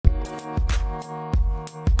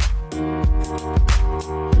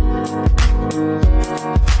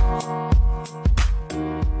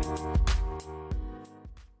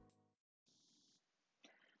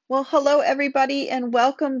Well, hello, everybody, and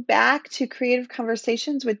welcome back to Creative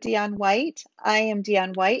Conversations with Dion White. I am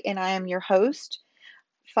Dion White, and I am your host,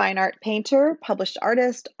 fine art painter, published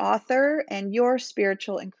artist, author, and your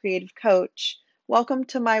spiritual and creative coach. Welcome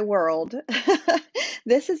to my world.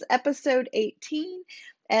 This is episode 18,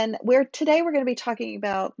 and today we're going to be talking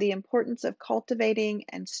about the importance of cultivating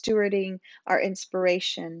and stewarding our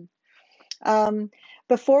inspiration. Um,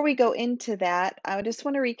 Before we go into that, I just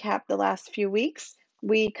want to recap the last few weeks.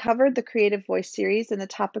 We covered the Creative Voice series and the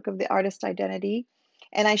topic of the artist identity,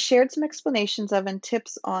 and I shared some explanations of and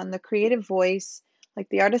tips on the creative voice, like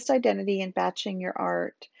the artist identity and batching your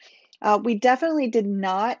art. We definitely did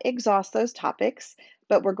not exhaust those topics,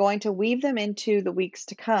 but we're going to weave them into the weeks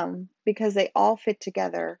to come because they all fit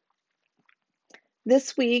together.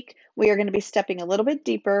 This week, we are going to be stepping a little bit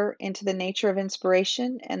deeper into the nature of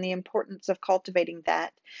inspiration and the importance of cultivating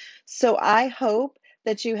that. So I hope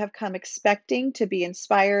that you have come expecting to be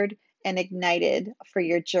inspired and ignited for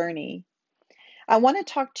your journey. I want to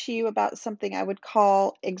talk to you about something I would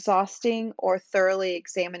call exhausting or thoroughly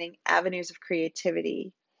examining avenues of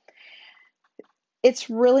creativity. It's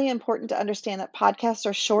really important to understand that podcasts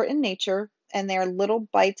are short in nature and they are little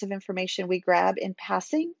bites of information we grab in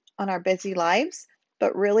passing on our busy lives.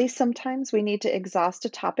 But really, sometimes we need to exhaust a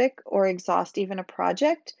topic or exhaust even a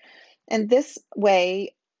project. And this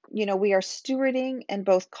way, we are stewarding and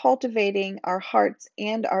both cultivating our hearts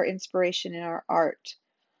and our inspiration in our art.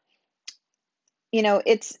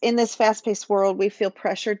 It's in this fast paced world, we feel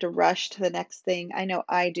pressured to rush to the next thing. I know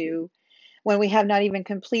I do when we have not even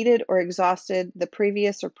completed or exhausted the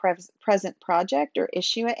previous or present project or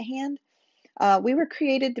issue at hand. We were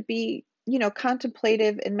created to be,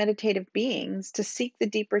 contemplative and meditative beings to seek the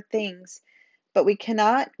deeper things, but we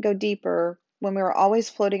cannot go deeper when we are always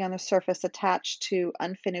floating on the surface attached to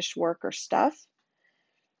unfinished work or stuff.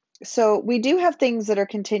 So we do have things that are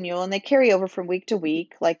continual and they carry over from week to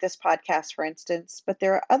week, like this podcast, for instance, but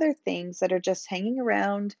there are other things that are just hanging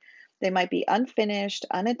around. They might be unfinished,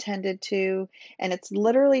 unattended to, and it's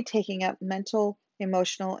literally taking up mental,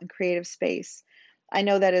 emotional, and creative space. I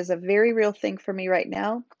know that is a very real thing for me right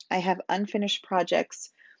now. I have unfinished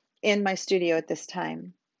projects in my studio at this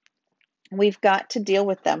time. We've got to deal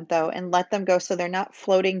with them though and let them go so they're not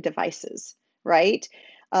floating devices, right?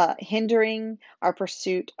 Hindering our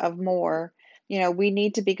pursuit of more. We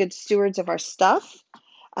need to be good stewards of our stuff.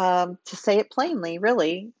 To say it plainly,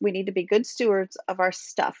 really, we need to be good stewards of our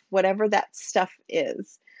stuff, whatever that stuff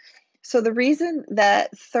is. So, the reason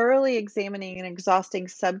that thoroughly examining and exhausting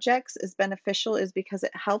subjects is beneficial is because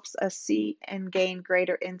it helps us see and gain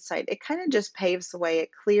greater insight. It kind of just paves the way, it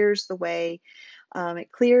clears the way,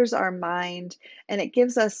 it clears our mind, and it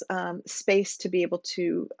gives us space to be able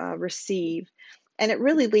to receive. And it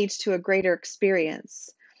really leads to a greater experience.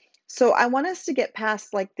 So I want us to get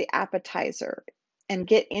past like the appetizer and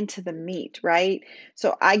get into the meat, right?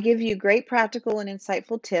 So I give you great practical and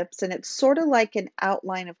insightful tips, and it's sort of like an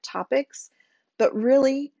outline of topics. But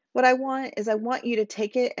really, what I want is I want you to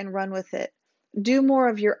take it and run with it. Do more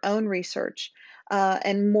of your own research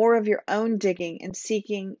and more of your own digging and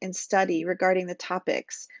seeking and study regarding the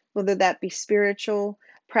topics, whether that be spiritual,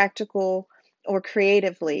 practical, or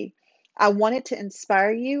creatively. I want it to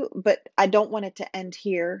inspire you, but I don't want it to end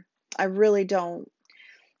here. I really don't.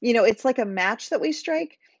 It's like a match that we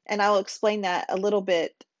strike, and I'll explain that a little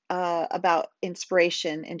bit about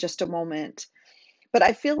inspiration in just a moment. But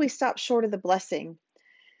I feel we stop short of the blessing.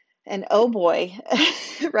 And oh boy,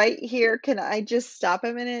 right here, can I just stop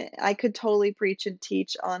a minute? I could totally preach and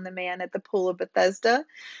teach on the man at the pool of Bethesda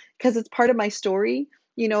because it's part of my story,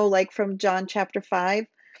 like from John chapter 5.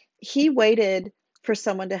 He waited for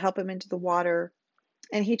someone to help him into the water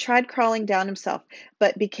and he tried crawling down himself,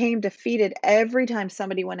 but became defeated every time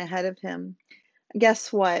somebody went ahead of him.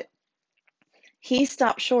 Guess what? He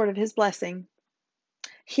stopped short of his blessing.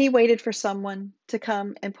 He waited for someone to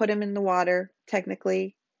come and put him in the water,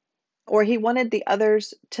 technically, or he wanted the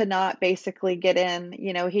others to not basically get in.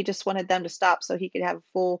 He just wanted them to stop so he could have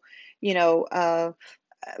full, you know, uh,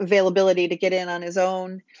 availability to get in on his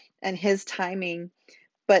own and his timing.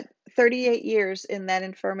 But 38 years in that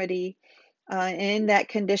infirmity, in that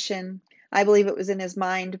condition, I believe it was in his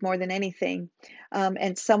mind more than anything.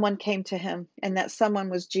 And someone came to him, and that someone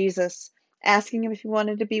was Jesus, asking him if he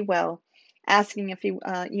wanted to be well, asking if he,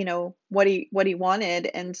 what he wanted.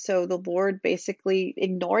 And so the Lord basically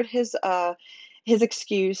ignored his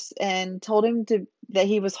excuse and told him that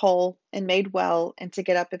he was whole and made well and to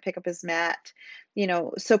get up and pick up his mat.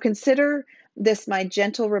 So consider this my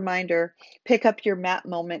gentle reminder, pick up your mat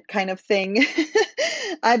moment kind of thing.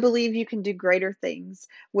 I believe you can do greater things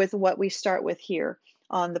with what we start with here.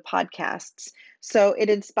 on the podcasts. So it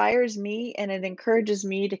inspires me and it encourages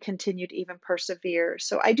me to continue to even persevere.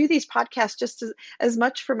 So I do these podcasts just as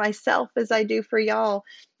much for myself as I do for y'all,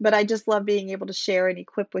 but I just love being able to share and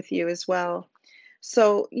equip with you as well.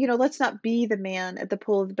 So, let's not be the man at the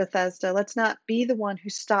pool of Bethesda. Let's not be the one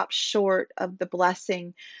who stops short of the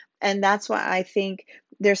blessing. And that's why I think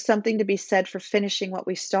there's something to be said for finishing what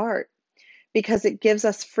we start because it gives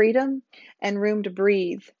us freedom and room to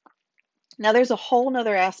breathe. Now, there's a whole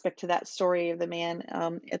nother aspect to that story of the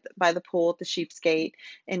man by the pool at the Sheep's Gate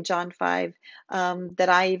in John 5 that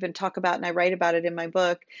I even talk about, and I write about it in my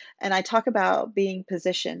book. And I talk about being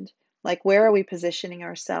positioned. Like, where are we positioning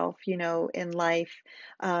ourselves, in life?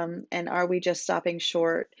 And are we just stopping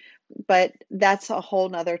short? But that's a whole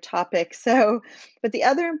nother topic. So, but the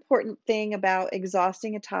other important thing about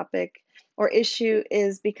exhausting a topic or issue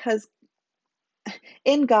is because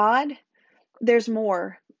in God, there's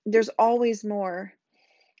more. There's always more.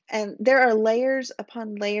 And there are layers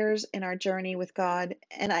upon layers in our journey with God.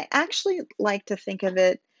 And I actually like to think of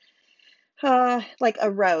it like a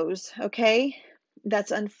rose, okay?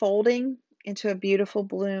 That's unfolding into a beautiful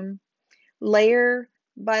bloom. Layer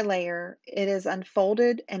by layer, it is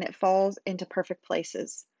unfolded and it falls into perfect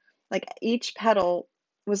places. Like each petal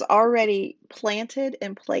was already planted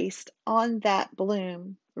and placed on that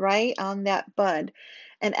bloom, right? On that bud.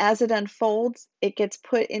 And as it unfolds, it gets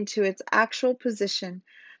put into its actual position.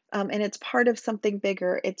 And it's part of something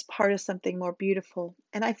bigger. It's part of something more beautiful.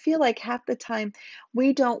 And I feel like half the time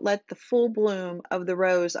we don't let the full bloom of the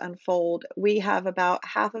rose unfold. We have about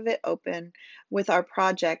half of it open with our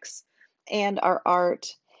projects and our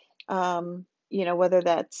art, whether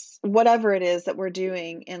that's whatever it is that we're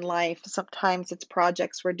doing in life. Sometimes it's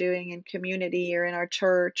projects we're doing in community or in our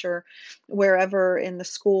church or wherever in the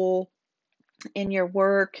school, in your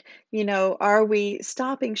work. Are we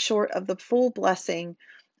stopping short of the full blessing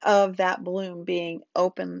of that bloom being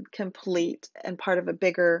open, complete, and part of a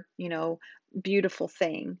bigger, beautiful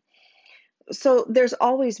thing? So there's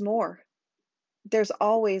always more. There's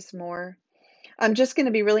always more. I'm just going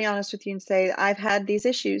to be really honest with you and say I've had these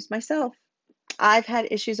issues myself. I've had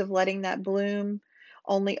issues of letting that bloom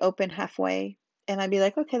only open halfway. And I'd be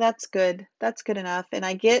like, okay, that's good. That's good enough. And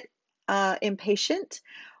I get impatient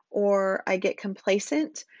or I get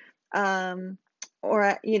complacent um,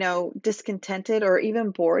 or, discontented or even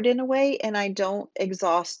bored in a way. And I don't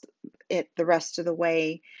exhaust it the rest of the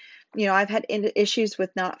way. I've had issues with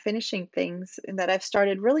not finishing things and that I've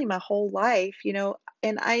started really my whole life,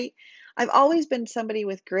 and I've always been somebody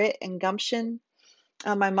with grit and gumption.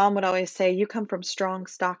 My mom would always say, "You come from strong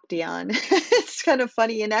stock, Dion." It's kind of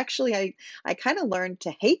funny, and actually, I kind of learned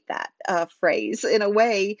to hate that phrase in a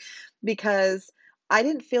way because I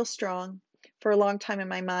didn't feel strong for a long time in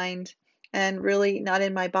my mind, and really not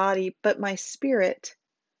in my body, but my spirit.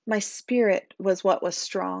 My spirit was what was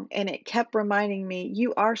strong, and it kept reminding me,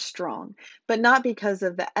 you are strong, but not because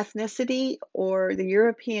of the ethnicity or the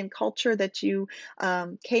European culture that you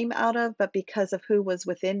came out of, but because of who was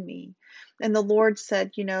within me. And the Lord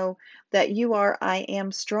said, that you are, I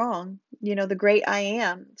am strong, the great I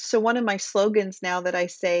am. So one of my slogans now that I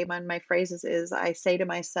say, one of my phrases is, I say to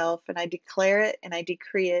myself, and I declare it and I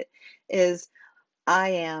decree it, is,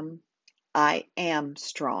 I am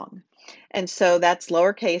strong. And so that's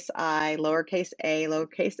lowercase I, lowercase a,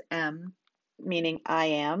 lowercase m, meaning I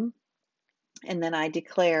am. And then I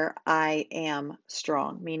declare I am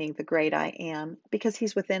strong, meaning the great I am, because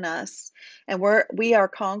he's within us. And we are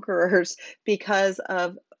conquerors because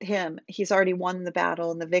of him. He's already won the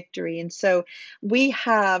battle and the victory. And so we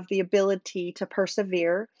have the ability to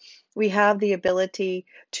persevere. We have the ability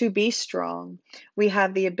to be strong. We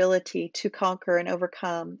have the ability to conquer and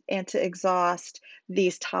overcome and to exhaust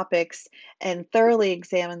these topics and thoroughly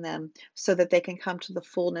examine them so that they can come to the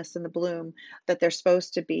fullness and the bloom that they're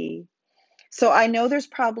supposed to be. So I know there's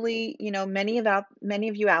probably, many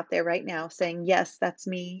of you out there right now saying, "Yes, that's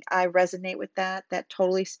me. I resonate with that. That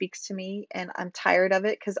totally speaks to me, and I'm tired of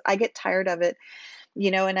it because I get tired of it,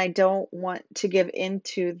 and I don't want to give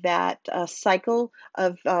into that cycle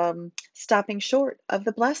of stopping short of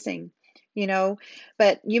the blessing, you know.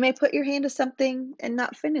 But you may put your hand to something and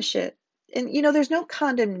not finish it, and there's no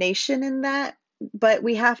condemnation in that, but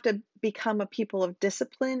we have to become a people of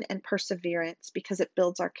discipline and perseverance because it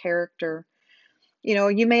builds our character.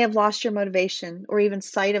 You may have lost your motivation or even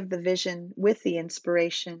sight of the vision with the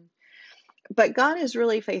inspiration, but God is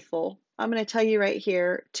really faithful. I'm going to tell you right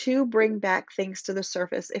here to bring back things to the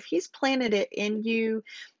surface. If He's planted it in you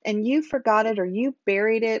and you forgot it or you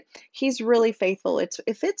buried it, He's really faithful.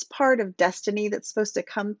 If it's part of destiny that's supposed to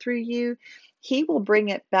come through you, He will bring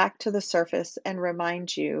it back to the surface and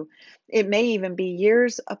remind you. It may even be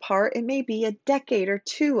years apart, it may be a decade or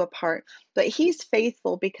two apart, but He's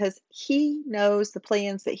faithful because He knows the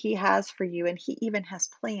plans that He has for you, and He even has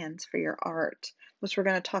plans for your art, which we're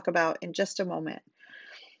going to talk about in just a moment.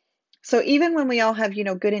 So even when we all have,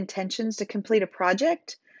 good intentions to complete a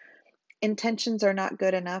project, intentions are not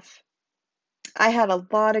good enough. I had a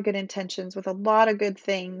lot of good intentions with a lot of good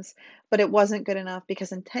things, but it wasn't good enough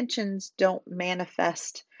because intentions don't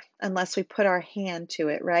manifest unless we put our hand to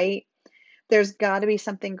it, right? There's got to be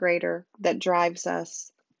something greater that drives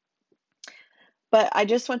us. But I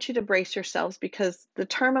just want you to brace yourselves because the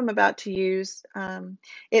term I'm about to use,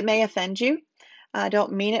 it may offend you. I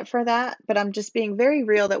don't mean it for that, but I'm just being very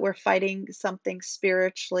real that we're fighting something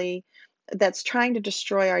spiritually that's trying to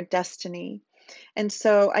destroy our destiny. And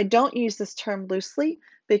so I don't use this term loosely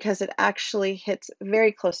because it actually hits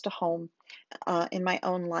very close to home in my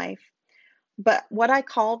own life. But what I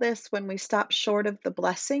call this when we stop short of the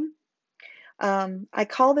blessing, I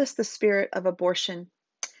call this the spirit of abortion,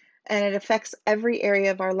 and it affects every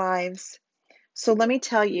area of our lives. So let me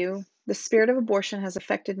tell you, the spirit of abortion has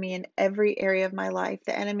affected me in every area of my life.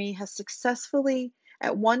 The enemy has successfully,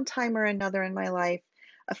 at one time or another in my life,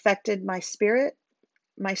 affected my spirit,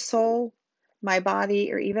 my soul, my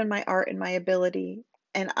body, or even my art and my ability.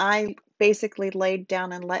 And I basically laid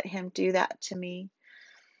down and let him do that to me.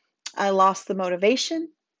 I lost the motivation,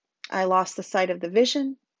 I lost the sight of the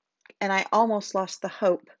vision, and I almost lost the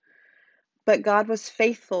hope. But God was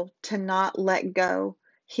faithful to not let go.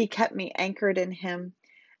 He kept me anchored in Him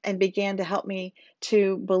and began to help me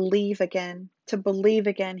to believe again, to believe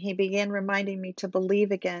again. He began reminding me to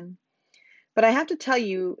believe again. But I have to tell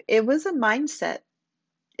you, it was a mindset.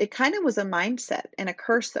 It kind of was a mindset and a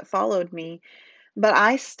curse that followed me. But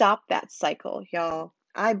I stopped that cycle, y'all.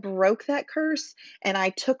 I broke that curse and I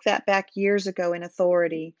took that back years ago in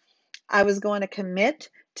authority. I was going to commit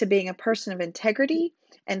to being a person of integrity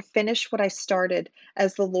and finish what I started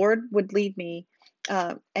as the Lord would lead me,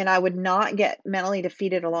 and I would not get mentally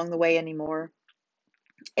defeated along the way anymore.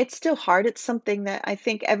 It's still hard. It's something that I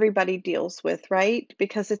think everybody deals with, right?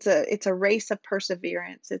 Because it's a race of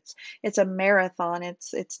perseverance. It's a marathon.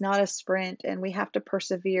 It's not a sprint, and we have to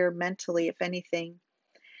persevere mentally, if anything.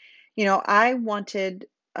 I wanted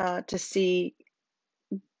to see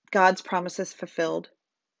God's promises fulfilled,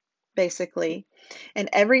 basically. And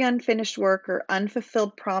every unfinished work or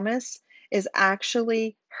unfulfilled promise is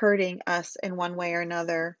actually hurting us in one way or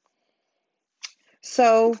another.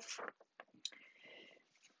 So,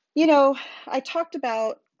 I talked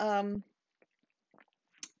about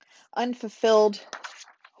unfulfilled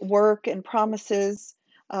work and promises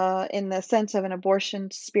in the sense of an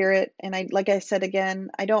abortion spirit. And like I said again,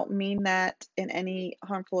 I don't mean that in any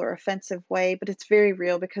harmful or offensive way, but it's very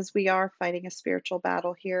real because we are fighting a spiritual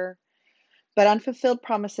battle here. But unfulfilled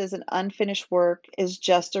promises and unfinished work is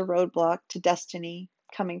just a roadblock to destiny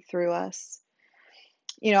coming through us.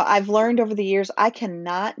 I've learned over the years I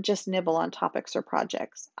cannot just nibble on topics or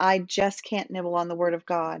projects. I just can't nibble on the Word of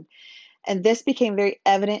God. And this became very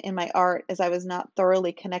evident in my art as I was not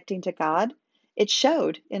thoroughly connecting to God. It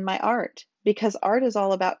showed in my art because art is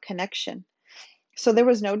all about connection. So there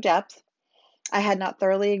was no depth. I had not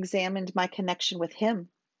thoroughly examined my connection with Him.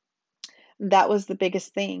 That was the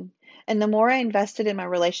biggest thing. And the more I invested in my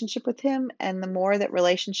relationship with Him, and the more that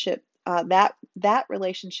relationship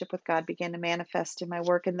with God began to manifest in my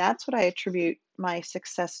work, and that's what I attribute my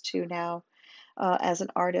success to now as an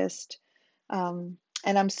artist. And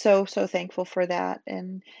I'm so so thankful for that.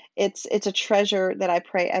 And it's a treasure that I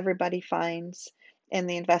pray everybody finds in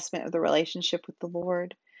the investment of the relationship with the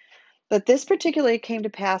Lord. But this particularly came to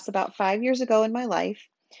pass about 5 years ago in my life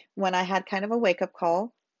when I had kind of a wake up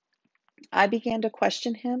call. I began to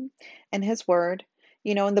question Him and His word.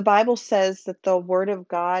 And the Bible says that the word of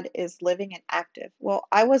God is living and active. Well,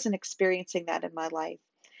 I wasn't experiencing that in my life.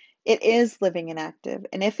 It is living and active.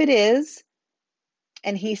 And if it is,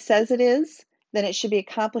 and He says it is, then it should be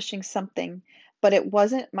accomplishing something. But it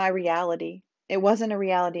wasn't my reality. It wasn't a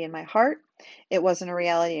reality in my heart. It wasn't a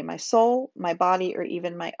reality in my soul, my body, or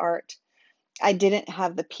even my art. I didn't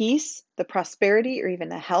have the peace, the prosperity, or even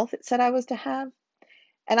the health it said I was to have.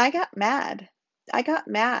 And I got mad. I got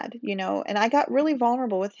mad, and I got really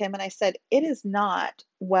vulnerable with Him. And I said, it is not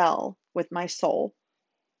well with my soul.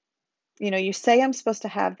 You say I'm supposed to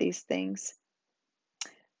have these things,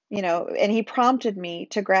 and He prompted me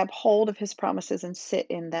to grab hold of His promises and sit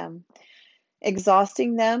in them,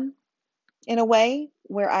 exhausting them in a way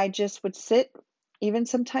where I just would sit, even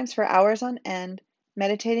sometimes for hours on end,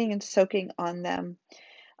 meditating and soaking on them.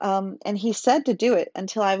 And He said to do it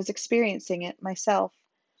until I was experiencing it myself.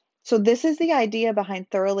 So this is the idea behind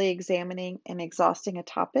thoroughly examining and exhausting a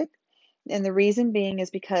topic. And the reason being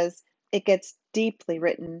is because it gets deeply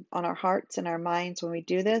written on our hearts and our minds when we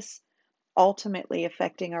do this, ultimately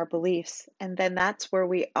affecting our beliefs. And then that's where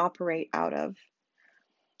we operate out of.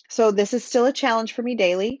 So this is still a challenge for me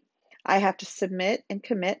daily. I have to submit and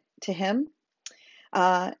commit to Him,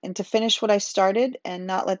 and to finish what I started and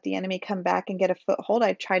not let the enemy come back and get a foothold.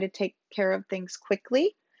 I try to take care of things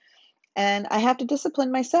quickly, and I have to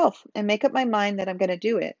discipline myself and make up my mind that I'm going to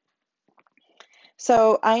do it.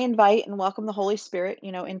 So I invite and welcome the Holy Spirit,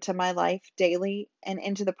 into my life daily and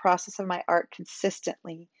into the process of my art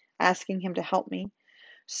consistently, asking Him to help me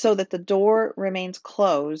so that the door remains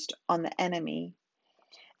closed on the enemy.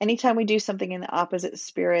 Anytime we do something in the opposite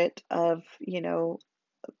spirit of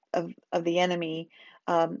the enemy,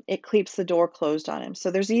 it keeps the door closed on him. So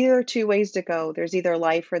there's either two ways to go. There's either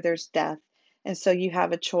life or there's death. And so you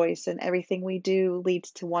have a choice, and everything we do leads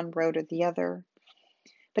to one road or the other.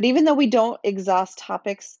 But even though we don't exhaust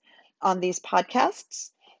topics on these podcasts,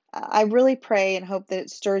 I really pray and hope that it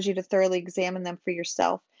stirs you to thoroughly examine them for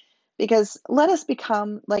yourself. Because let us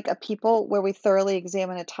become like a people where we thoroughly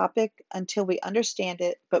examine a topic until we understand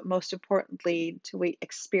it, but most importantly, till we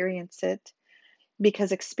experience it,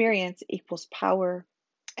 because experience equals power.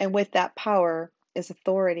 And with that power is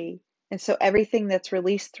authority. And so everything that's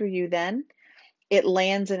released through you then, it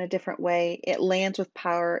lands in a different way. It lands with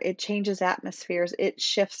power. It changes atmospheres. It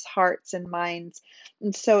shifts hearts and minds.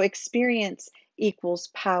 And so experience equals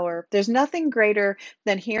power. There's nothing greater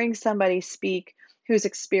than hearing somebody speak who's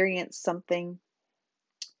experienced something.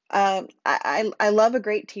 I love a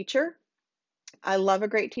great teacher. I love a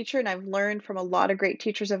great teacher, and I've learned from a lot of great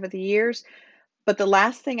teachers over the years. But the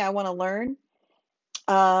last thing I want to learn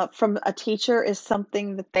from a teacher is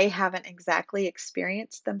something that they haven't exactly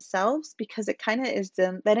experienced themselves, because it kind of is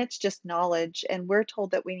then it's just knowledge, and we're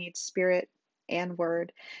told that we need spirit and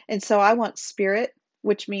word. And so I want spirit,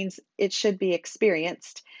 which means it should be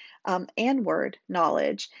experienced, and word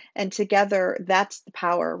knowledge. And together, that's the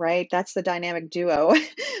power, right? That's the dynamic duo.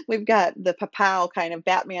 We've got the pow kind of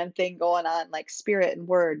Batman thing going on, like spirit and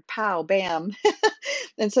word, pow, bam.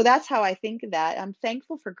 And so that's how I think of that. I'm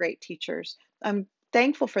thankful for great teachers. I'm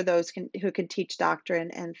thankful for those who can teach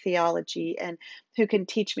doctrine and theology, and who can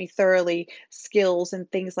teach me thoroughly skills and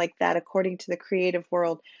things like that according to the creative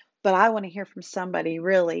world. But I want to hear from somebody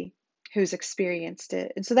really who's experienced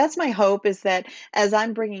it. And so that's my hope, is that as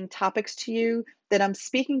I'm bringing topics to you, that I'm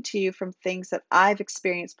speaking to you from things that I've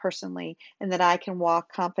experienced personally, and that I can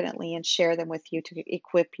walk confidently and share them with you to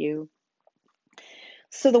equip you.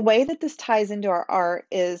 So the way that this ties into our art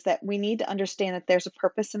is that we need to understand that there's a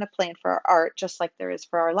purpose and a plan for our art, just like there is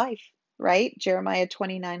for our life, right? Jeremiah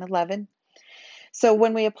 29:11. So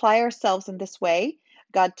when we apply ourselves in this way,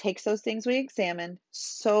 God takes those things we examine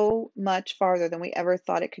so much farther than we ever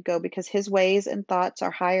thought it could go, because His ways and thoughts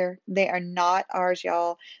are higher. They are not ours,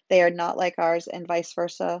 y'all. They are not like ours, and vice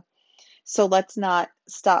versa. So let's not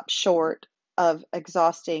stop short of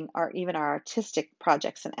exhausting even our artistic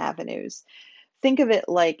projects and avenues. Think of it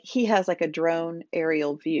like He has like a drone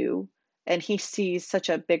aerial view, and He sees such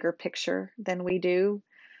a bigger picture than we do.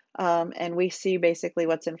 And we see basically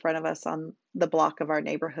what's in front of us on the block of our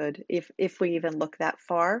neighborhood, if we even look that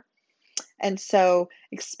far. And so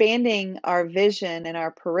expanding our vision and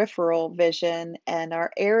our peripheral vision and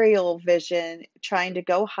our aerial vision, trying to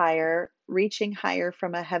go higher, reaching higher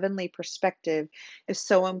from a heavenly perspective, is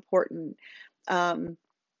so important. Um,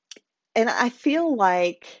 and I feel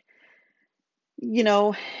like, you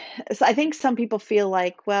know, I think some people feel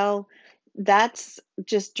like, well, that's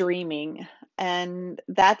just dreaming, and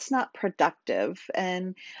that's not productive.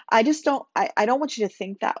 And I don't want you to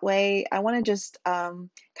think that way. I want to just kind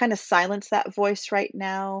of silence that voice right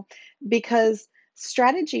now, because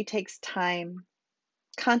strategy takes time.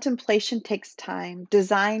 Contemplation takes time.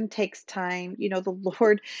 Design takes time. The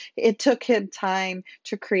Lord, it took Him time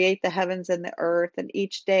to create the heavens and the earth. And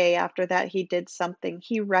each day after that, He did something.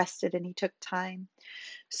 He rested and He took time.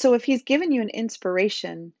 So if He's given you an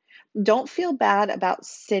inspiration, don't feel bad about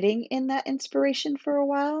sitting in that inspiration for a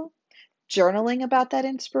while, journaling about that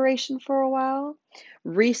inspiration for a while,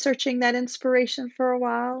 researching that inspiration for a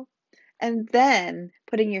while, and then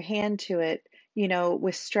putting your hand to it,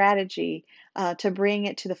 with strategy, to bring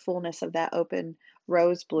it to the fullness of that open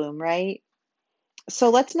rose bloom, right? So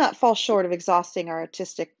let's not fall short of exhausting our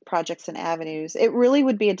artistic projects and avenues. It really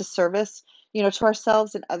would be a disservice, to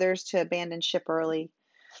ourselves and others to abandon ship early.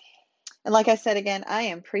 And like I said again, I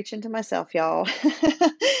am preaching to myself, y'all.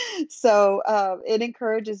 So it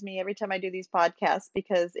encourages me every time I do these podcasts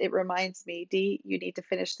because it reminds me, Dee, you need to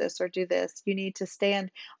finish this or do this. You need to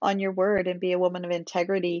stand on your word and be a woman of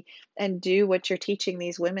integrity and do what you're teaching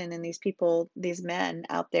these women and these people, these men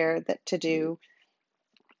out there that to do.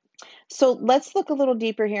 So let's look a little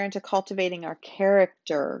deeper here into cultivating our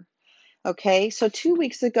character. Okay, so 2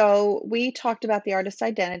 weeks ago, we talked about the artist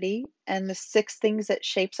identity and the 6 things that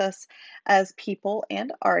shapes us as people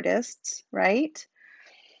and artists, right?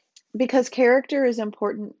 Because character is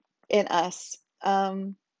important in us.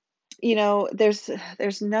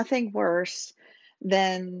 There's nothing worse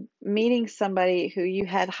than meeting somebody who you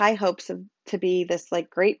had high hopes of to be this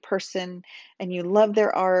like great person and you love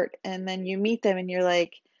their art, and then you meet them and you're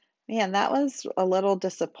like, man, that was a little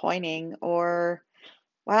disappointing, or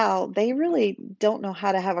wow, they really don't know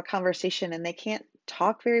how to have a conversation and they can't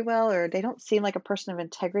talk very well, or they don't seem like a person of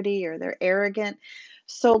integrity, or they're arrogant.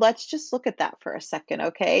 So let's just look at that for a second,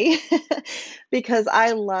 okay? Because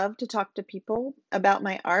I love to talk to people about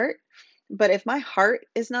my art, but if my heart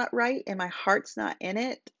is not right and my heart's not in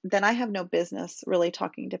it, then I have no business really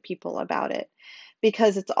talking to people about it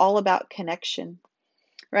because it's all about connection,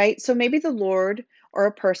 right? So maybe the Lord or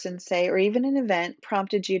a person, say, or even an event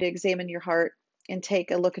prompted you to examine your heart and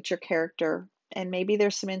take a look at your character. And maybe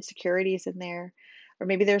there's some insecurities in there, or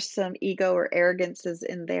maybe there's some ego or arrogances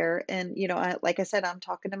in there. And, like I said, I'm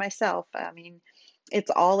talking to myself. I mean, it's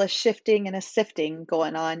all a shifting and a sifting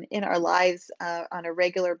going on in our lives on a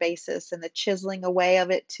regular basis, and the chiseling away of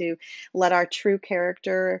it to let our true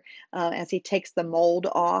character, as He takes the mold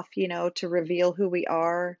off, to reveal who we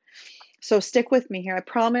are. So stick with me here. I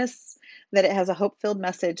promise that it has a hope-filled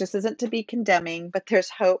message. This isn't to be condemning, but there's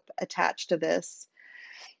hope attached to this.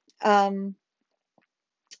 Um,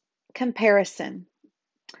 Comparison.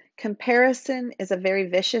 Comparison is a very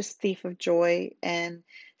vicious thief of joy and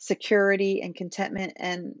security and contentment,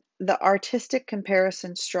 and the artistic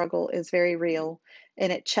comparison struggle is very real,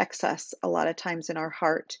 and it checks us a lot of times in our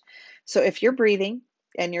heart. So if you're breathing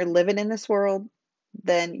and you're living in this world,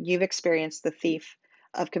 then you've experienced the thief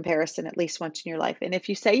of comparison at least once in your life. And if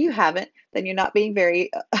you say you haven't, then you're not being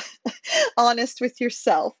very honest with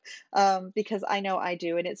yourself, because I know I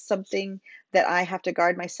do. And it's something that I have to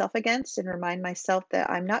guard myself against and remind myself that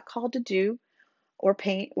I'm not called to do or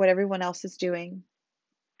paint what everyone else is doing.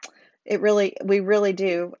 We really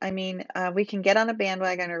do. I mean, we can get on a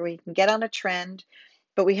bandwagon or we can get on a trend,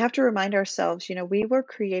 but we have to remind ourselves, we were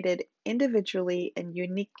created individually and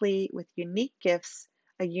uniquely with unique gifts,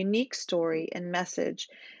 a unique story and message.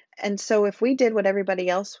 And so if we did what everybody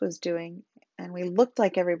else was doing and we looked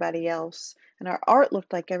like everybody else and our art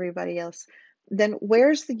looked like everybody else, then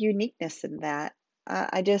where's the uniqueness in that?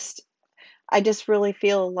 I just really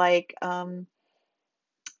feel like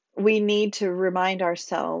we need to remind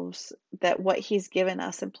ourselves that what He's given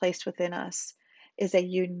us and placed within us is a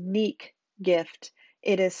unique gift.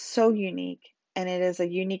 It is so unique, and it is a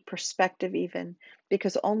unique perspective, even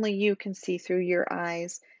because only you can see through your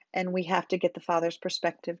eyes. And we have to get the Father's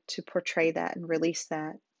perspective to portray that and release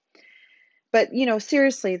that. But,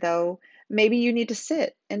 seriously though, maybe you need to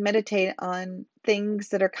sit and meditate on things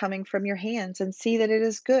that are coming from your hands and see that it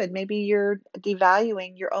is good. Maybe you're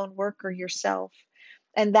devaluing your own work or yourself.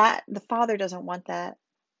 And that the Father doesn't want that.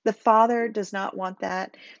 The Father does not want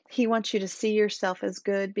that. He wants you to see yourself as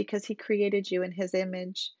good because He created you in His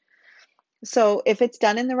image. So if it's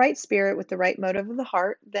done in the right spirit with the right motive of the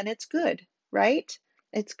heart, then it's good, right?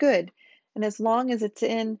 It's good. And as long as it's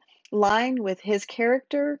in line with His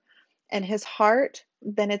character and His heart,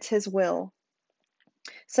 then it's His will.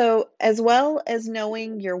 So, as well as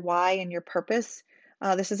knowing your why and your purpose,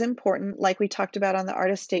 this is important, like we talked about on the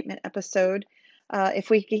artist statement episode. If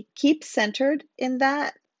we keep centered in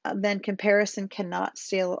that, then comparison cannot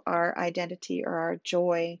steal our identity or our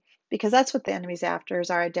joy, because that's what the enemy's after, is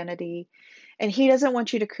our identity. And he doesn't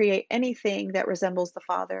want you to create anything that resembles the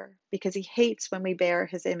Father, because he hates when we bear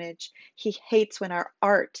His image. He hates when our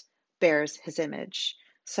art bears His image.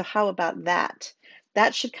 So, how about that?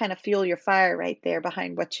 That should kind of fuel your fire right there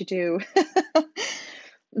behind what you do.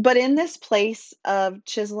 But in this place of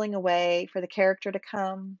chiseling away for the character to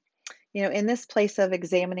come, in this place of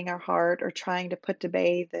examining our heart or trying to put to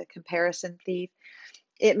bay the comparison thief,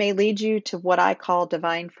 it may lead you to what I call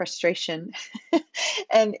divine frustration.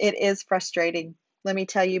 And it is frustrating, let me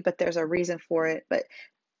tell you, but there's a reason for it. But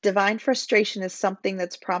divine frustration is something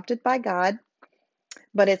that's prompted by God,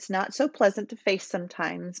 but it's not so pleasant to face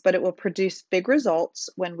sometimes, but it will produce big results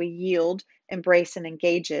when we yield, embrace, and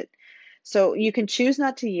engage it. So you can choose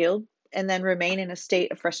not to yield and then remain in a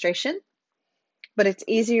state of frustration, but it's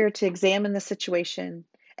easier to examine the situation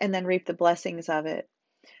and then reap the blessings of it.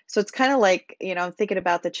 So it's kind of like, I'm thinking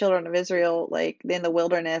about the children of Israel, like in the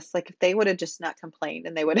wilderness, like if they would have just not complained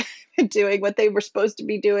and they would have been doing what they were supposed to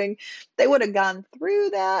be doing, they would have gone through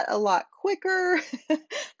that a lot quicker.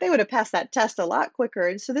 They would have passed that test a lot quicker.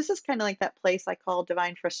 And so this is kind of like that place I call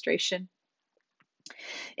divine frustration.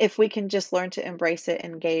 If we can just learn to embrace it,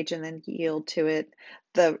 engage, and then yield to it,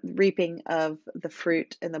 the reaping of the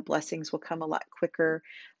fruit and the blessings will come a lot quicker.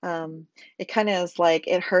 Um, it kind of is like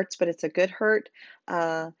it hurts, but it's a good hurt.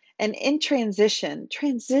 And in transition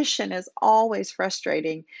is always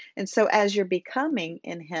frustrating. And so as you're becoming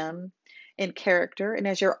in Him, in character, and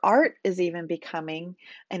as your art is even becoming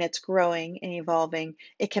and it's growing and evolving,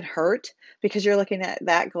 it can hurt because you're looking at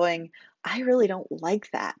that going, I really don't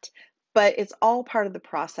like that, but it's all part of the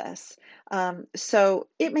process. So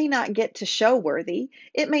it may not get to show worthy.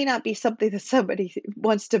 It may not be something that somebody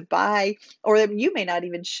wants to buy, or that you may not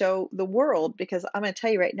even show the world, because I'm going to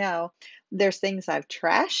tell you right now, there's things I've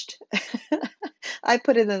trashed. I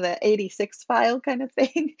put it in the 86 file kind of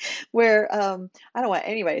thing where I don't want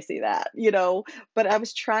anybody to see that. But I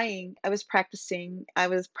was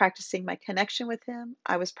practicing my connection with Him.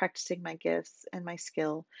 I was practicing my gifts and my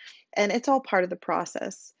skill, and it's all part of the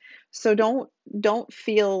process. So don't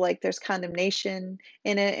feel like there's condemnation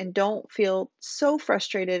in it, and don't feel so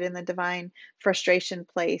frustrated in the divine frustration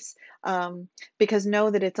place, because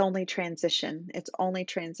know that it's only transition. It's only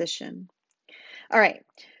transition. All right.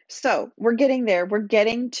 So we're getting there. We're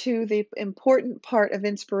getting to the important part of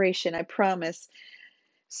inspiration, I promise.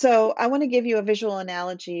 So I want to give you a visual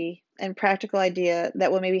analogy and practical idea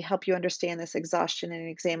that will maybe help you understand this exhaustion and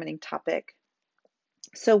examining topic.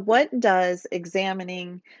 So what does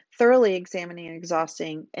thoroughly examining and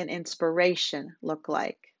exhausting an inspiration look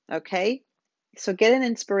like? Okay. So get an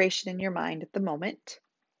inspiration in your mind at the moment.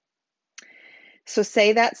 So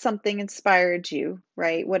say that something inspired you,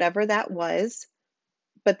 right? Whatever that was,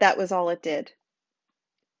 but that was all it did.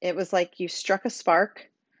 It was like you struck a spark.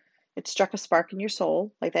 It struck a spark in your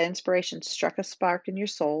soul, like that inspiration struck a spark in your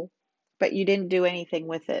soul, but you didn't do anything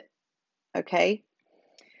with it. Okay?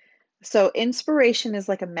 So inspiration is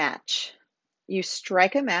like a match. You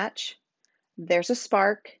strike a match, there's a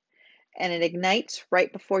spark, and it ignites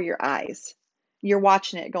right before your eyes. You're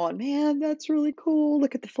watching it going, man, that's really cool.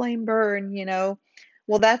 Look at the flame burn.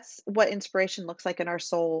 Well, that's what inspiration looks like in our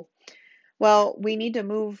soul. Well, we need to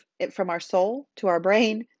move it from our soul to our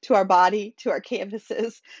brain, to our body, to our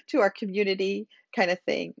canvases, to our community kind of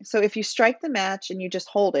thing. So if you strike the match and you just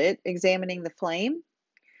hold it, examining the flame,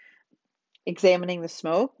 examining the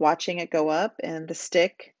smoke, watching it go up and the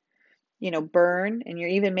stick, burn, and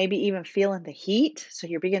you're maybe even feeling the heat. So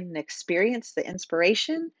you're beginning to experience the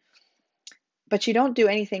inspiration, but you don't do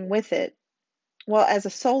anything with it. Well, as a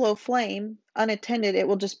solo flame, unattended, it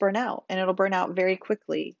will just burn out, and it'll burn out very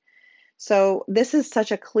quickly. So this is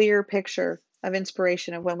such a clear picture of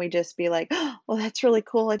inspiration, of when we just be like, oh, well, that's really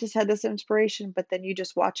cool. I just had this inspiration, but then you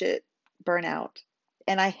just watch it burn out.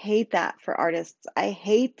 And I hate that for artists. I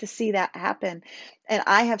hate to see that happen. And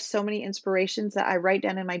I have so many inspirations that I write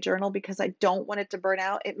down in my journal because I don't want it to burn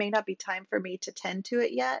out. It may not be time for me to tend to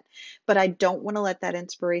it yet, but I don't want to let that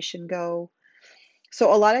inspiration go.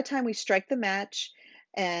 So a lot of time we strike the match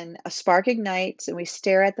and a spark ignites and we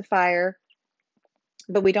stare at the fire,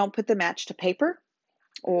 but we don't put the match to paper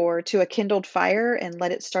or to a kindled fire and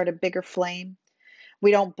let it start a bigger flame. We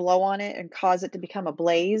don't blow on it and cause it to become a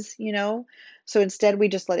blaze. So instead, we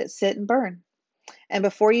just let it sit and burn. And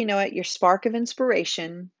before you know it, your spark of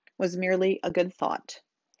inspiration was merely a good thought.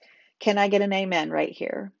 Can I get an amen right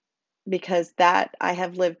here? Because that I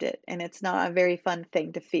have lived it, and it's not a very fun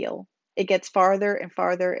thing to feel. It gets farther and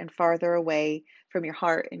farther and farther away from your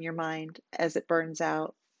heart and your mind as it burns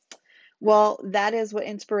out. Well, that is what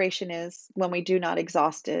inspiration is when we do not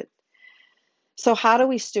exhaust it. So how do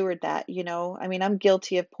we steward that? I'm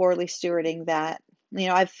guilty of poorly stewarding that.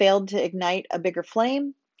 I've failed to ignite a bigger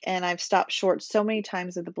flame, and I've stopped short so many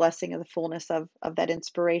times of the blessing of the fullness of that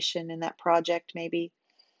inspiration in that project, maybe.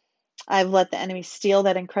 I've let the enemy steal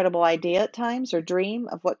that incredible idea at times, or dream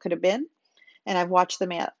of what could have been, and I've watched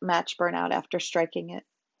the match burn out after striking it.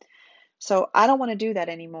 So I don't want to do that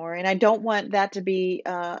anymore, and I don't want that to be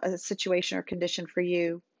a situation or condition for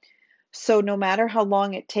you. So no matter how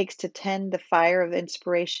long it takes to tend the fire of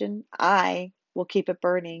inspiration, I will keep it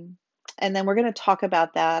burning. And then we're going to talk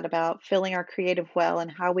about that, about filling our creative well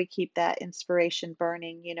and how we keep that inspiration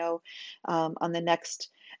burning, on the next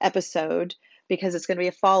episode, because it's going to be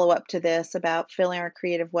a follow-up to this about filling our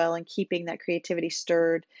creative well and keeping that creativity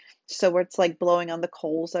stirred. So it's like blowing on the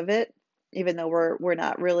coals of it, even though we're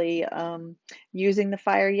not really using the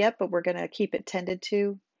fire yet, but we're going to keep it tended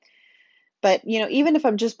to. But, even if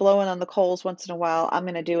I'm just blowing on the coals once in a while, I'm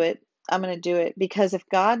going to do it. I'm going to do it because if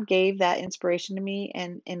God gave that inspiration to me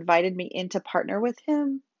and invited me in to partner with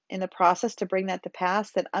Him in the process to bring that to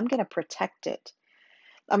pass, then I'm going to protect it.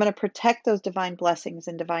 I'm going to protect those divine blessings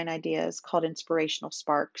and divine ideas called inspirational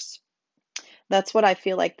sparks. That's what I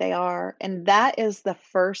feel like they are. And that is the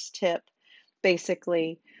first tip,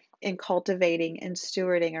 basically, in cultivating and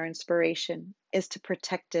stewarding our inspiration is to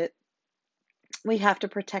protect it. We have to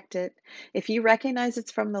protect it. If you recognize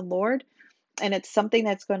it's from the Lord and it's something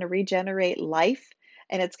that's going to regenerate life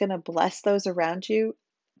and it's going to bless those around you,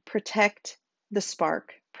 protect the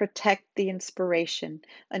spark, protect the inspiration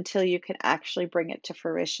until you can actually bring it to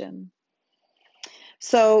fruition.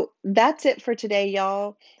 So that's it for today,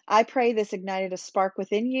 y'all. I pray this ignited a spark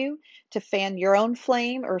within you to fan your own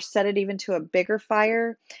flame or set it even to a bigger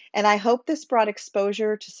fire. And I hope this brought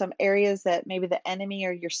exposure to some areas that maybe the enemy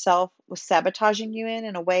or yourself was sabotaging you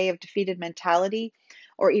in a way of defeated mentality,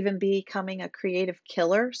 or even becoming a creative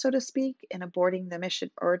killer, so to speak, and aborting the mission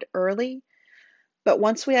early. But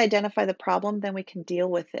once we identify the problem, then we can deal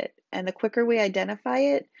with it. And the quicker we identify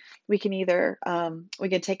it, we can either we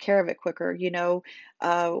can take care of it quicker.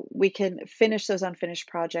 We can finish those unfinished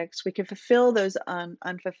projects. We can fulfill those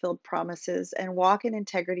unfulfilled promises and walk in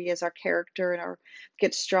integrity as our character and our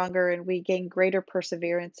gets stronger, and we gain greater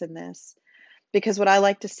perseverance in this. Because what I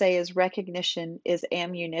like to say is recognition is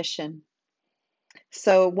ammunition.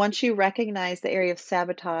 So once you recognize the area of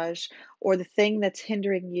sabotage or the thing that's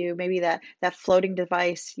hindering you, maybe that floating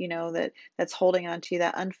device, that's holding on to you,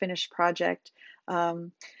 that unfinished project,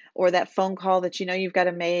 um, or that phone call that you've got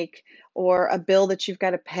to make, or a bill that you've got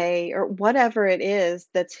to pay, or whatever it is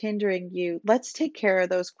that's hindering you, let's take care of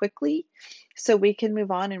those quickly so we can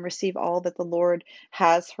move on and receive all that the Lord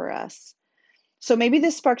has for us. So maybe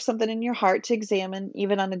this sparks something in your heart to examine,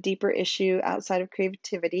 even on a deeper issue outside of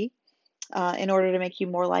creativity, in order to make you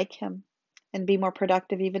more like Him and be more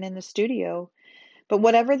productive even in the studio. But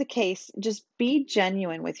whatever the case, just be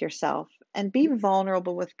genuine with yourself and be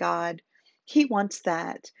vulnerable with God. He wants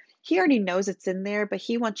that. He already knows it's in there, but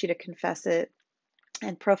He wants you to confess it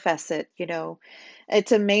and profess it.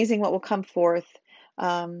 It's amazing what will come forth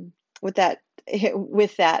um, with that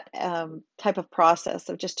type of process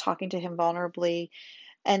of just talking to Him vulnerably.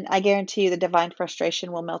 And I guarantee you the divine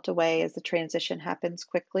frustration will melt away as the transition happens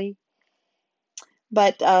quickly.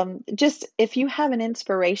 But just if you have an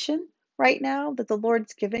inspiration right now that the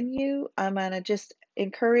Lord's given you, I'm going to just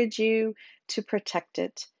encourage you to protect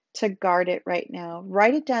it, to guard it right now.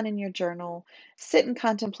 Write it down in your journal, sit and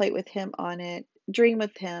contemplate with Him on it, dream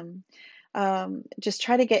with Him. Just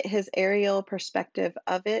try to get His aerial perspective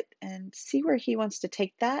of it and see where He wants to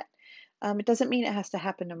take that. It doesn't mean it has to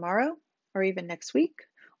happen tomorrow or even next week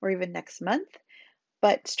or even next month,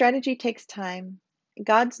 but strategy takes time.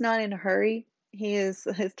 God's not in a hurry. His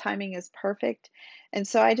timing is perfect. And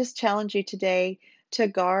so I just challenge you today to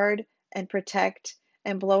guard and protect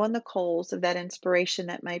and blow on the coals of that inspiration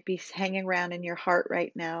that might be hanging around in your heart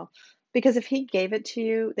right now. Because if He gave it to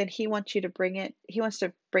you, then He wants you to bring it. He wants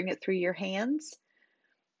to bring it through your hands.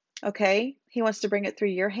 Okay? He wants to bring it through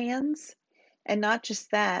your hands. And not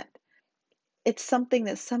just that, it's something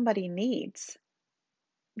that somebody needs.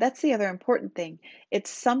 That's the other important thing. It's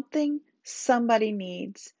something somebody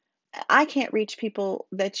needs. I can't reach people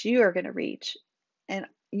that you are going to reach, and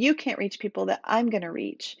you can't reach people that I'm going to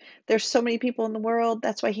reach. There's so many people in the world.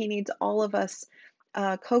 That's why He needs all of us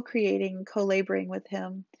co-creating, co-laboring with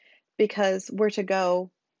Him, because we're to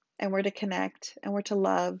go and we're to connect and we're to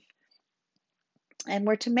love and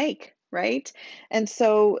we're to make, right? And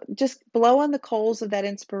so just blow on the coals of that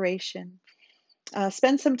inspiration.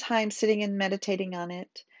 Spend some time sitting and meditating on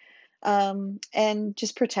it, and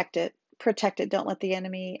just protect it. Protect it. Don't let the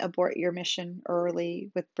enemy abort your mission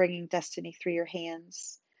early with bringing destiny through your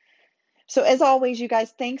hands. So, as always, you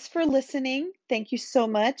guys, thanks for listening. Thank you so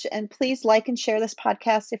much. And please like and share this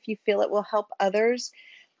podcast if you feel it will help others.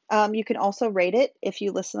 You can also rate it if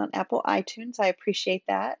you listen on Apple iTunes. I appreciate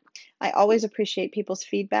that. I always appreciate people's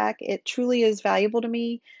feedback. It truly is valuable to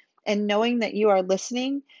me. And knowing that you are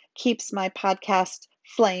listening keeps my podcast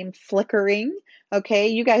flame flickering. Okay,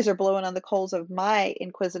 you guys are blowing on the coals of my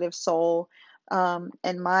inquisitive soul,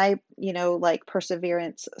 and my,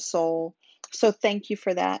 perseverance soul. So thank you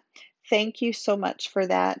for that. Thank you so much for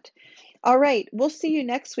that. All right, we'll see you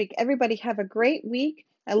next week. Everybody have a great week.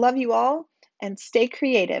 I love you all, and stay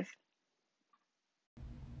creative.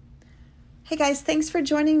 Hey guys, thanks for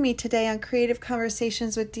joining me today on Creative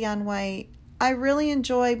Conversations with Dion White. I really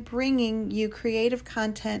enjoy bringing you creative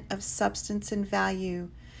content of substance and value.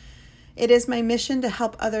 It is my mission to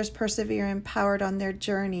help others persevere empowered on their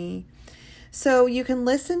journey. So you can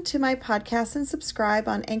listen to my podcast and subscribe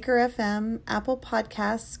on Anchor FM, Apple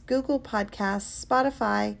Podcasts, Google Podcasts,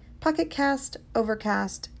 Spotify, Pocket Cast,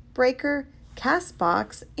 Overcast, Breaker,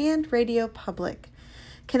 Castbox, and Radio Public.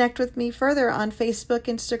 Connect with me further on Facebook,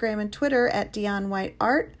 Instagram, and Twitter at Dionne White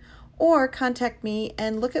Art, or contact me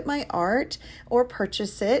and look at my art or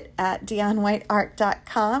purchase it at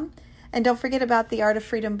DionneWhiteArt.com. And don't forget about the Art of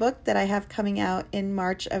Freedom book that I have coming out in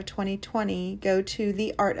March of 2020. Go to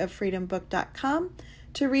theartoffreedombook.com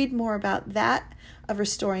to read more about that, of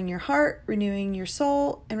restoring your heart, renewing your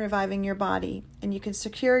soul, and reviving your body. And you can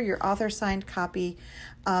secure your author-signed copy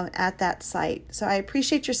at that site. So I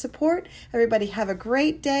appreciate your support. Everybody have a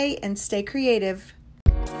great day and stay creative.